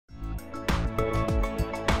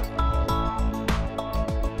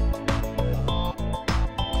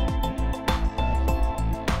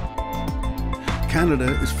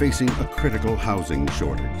Canada is facing a critical housing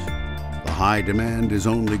shortage. The high demand is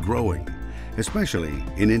only growing, especially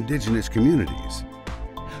in Indigenous communities.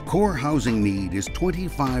 Core housing need is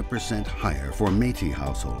 25% higher for Métis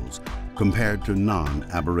households compared to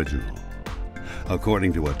non-Aboriginal.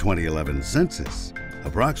 According to a 2011 census,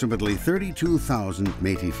 approximately 32,000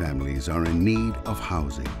 Métis families are in need of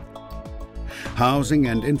housing. Housing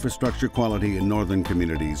and infrastructure quality in northern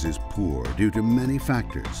communities is poor due to many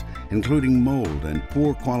factors, including mold and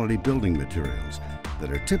poor quality building materials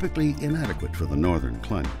that are typically inadequate for the northern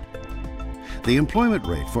climate. The employment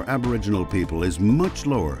rate for Aboriginal people is much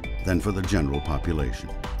lower than for the general population.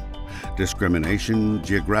 Discrimination,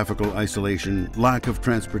 geographical isolation, lack of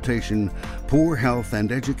transportation, poor health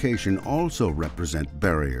and education also represent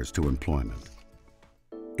barriers to employment.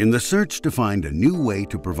 In the search to find a new way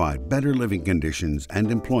to provide better living conditions and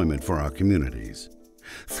employment for our communities,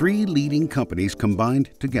 3 leading companies combined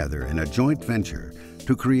together in a joint venture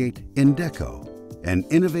to create INDECO, an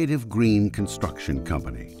innovative green construction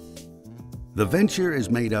company. The venture is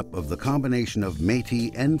made up of the combination of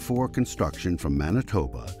Métis N4 Construction from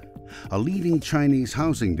Manitoba, a leading Chinese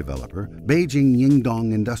housing developer, Beijing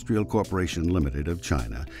Yingdong Industrial Corporation Limited of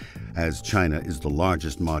China, as China is the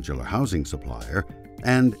largest modular housing supplier,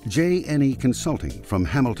 and JNE Consulting from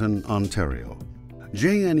Hamilton, Ontario.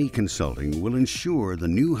 JNE Consulting will ensure the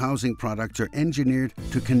new housing products are engineered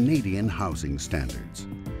to Canadian housing standards.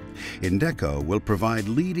 INDECO will provide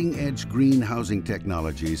leading-edge green housing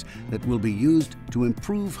technologies that will be used to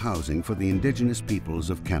improve housing for the Indigenous peoples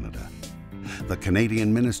of Canada. The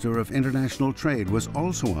Canadian Minister of International Trade was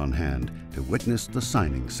also on hand to witness the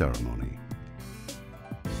signing ceremony.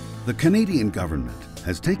 The Canadian government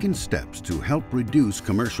has taken steps to help reduce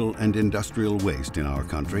commercial and industrial waste in our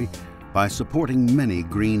country by supporting many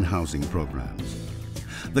green housing programs.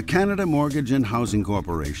 The Canada Mortgage and Housing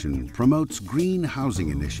Corporation promotes green housing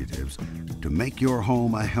initiatives to make your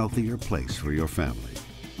home a healthier place for your family.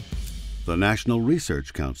 The National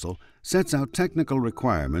Research Council sets out technical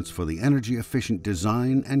requirements for the energy-efficient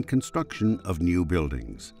design and construction of new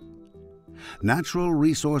buildings. Natural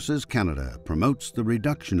Resources Canada promotes the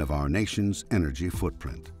reduction of our nation's energy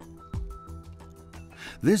footprint.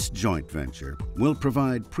 This joint venture will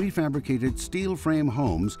provide prefabricated steel frame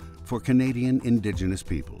homes for Canadian Indigenous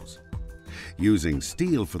peoples. Using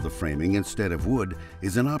steel for the framing instead of wood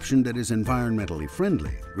is an option that is environmentally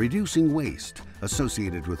friendly, reducing waste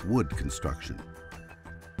associated with wood construction.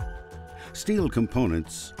 Steel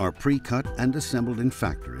components are pre-cut and assembled in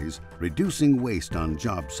factories, reducing waste on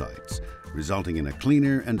job sites, resulting in a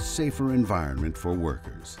cleaner and safer environment for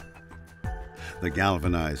workers. The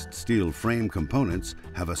galvanized steel frame components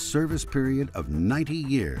have a service period of 90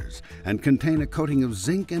 years and contain a coating of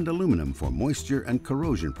zinc and aluminum for moisture and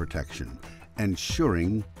corrosion protection,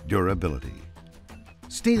 ensuring durability.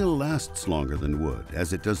 Steel lasts longer than wood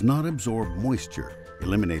as it does not absorb moisture,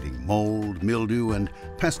 eliminating mold, mildew, and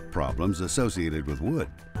pest problems associated with wood.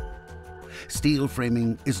 Steel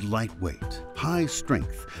framing is lightweight, high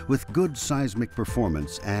strength, with good seismic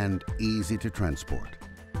performance and easy to transport.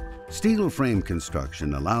 Steel frame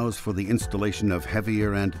construction allows for the installation of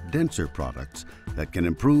heavier and denser products that can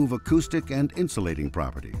improve acoustic and insulating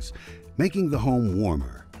properties, making the home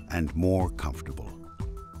warmer and more comfortable.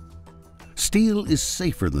 Steel is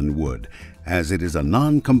safer than wood, as it is a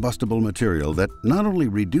non-combustible material that not only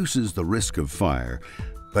reduces the risk of fire,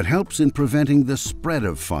 but helps in preventing the spread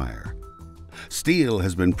of fire. Steel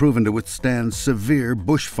has been proven to withstand severe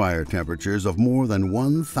bushfire temperatures of more than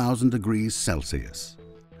 1,000 degrees Celsius.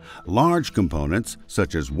 Large components,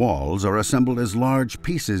 such as walls, are assembled as large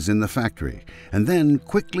pieces in the factory and then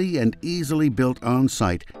quickly and easily built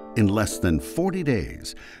on-site in less than 40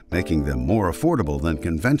 days, making them more affordable than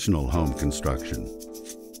conventional home construction.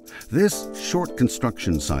 This short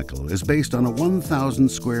construction cycle is based on a 1,000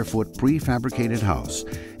 square foot prefabricated house,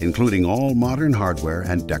 including all modern hardware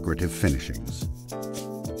and decorative finishings.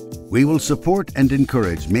 We will support and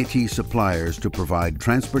encourage Métis suppliers to provide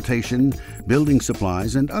transportation, building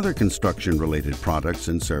supplies, and other construction-related products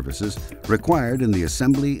and services required in the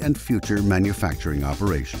assembly and future manufacturing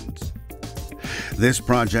operations. This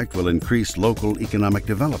project will increase local economic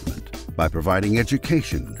development by providing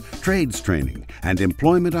education, trades training, and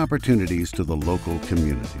employment opportunities to the local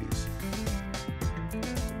communities.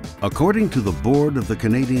 According to the board of the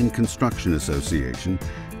Canadian Construction Association,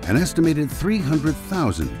 an estimated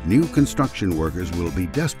 300,000 new construction workers will be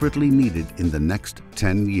desperately needed in the next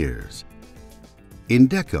 10 years.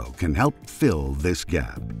 INDECO can help fill this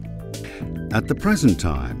gap. At the present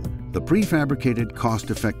time, the prefabricated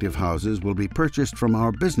cost-effective houses will be purchased from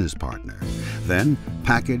our business partner, then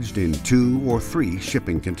packaged in 2 or 3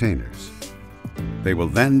 shipping containers. They will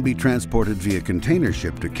then be transported via container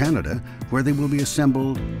ship to Canada, where they will be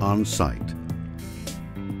assembled on site.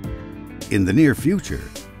 In the near future,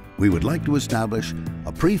 we would like to establish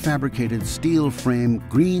a prefabricated steel frame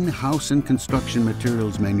greenhouse and construction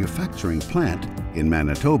materials manufacturing plant in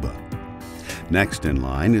Manitoba. Next in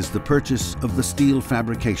line is the purchase of the steel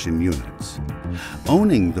fabrication units.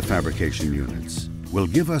 Owning the fabrication units will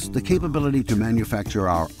give us the capability to manufacture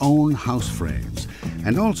our own house frames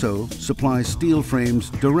and also supply steel frames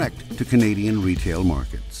direct to Canadian retail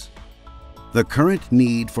markets. The current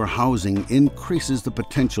need for housing increases the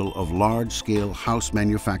potential of large-scale house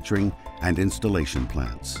manufacturing and installation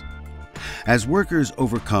plants. As workers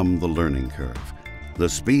overcome the learning curve, the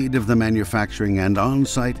speed of the manufacturing and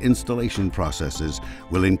on-site installation processes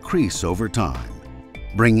will increase over time,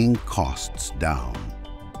 bringing costs down.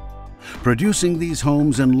 Producing these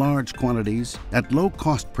homes in large quantities at low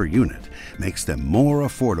cost per unit makes them more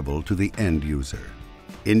affordable to the end user.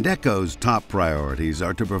 INDECO's top priorities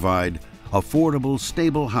are to provide affordable,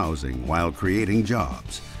 stable housing while creating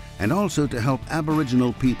jobs, and also to help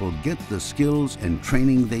Aboriginal people get the skills and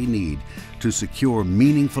training they need to secure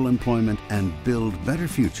meaningful employment and build better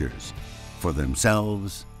futures for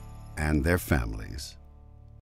themselves and their families.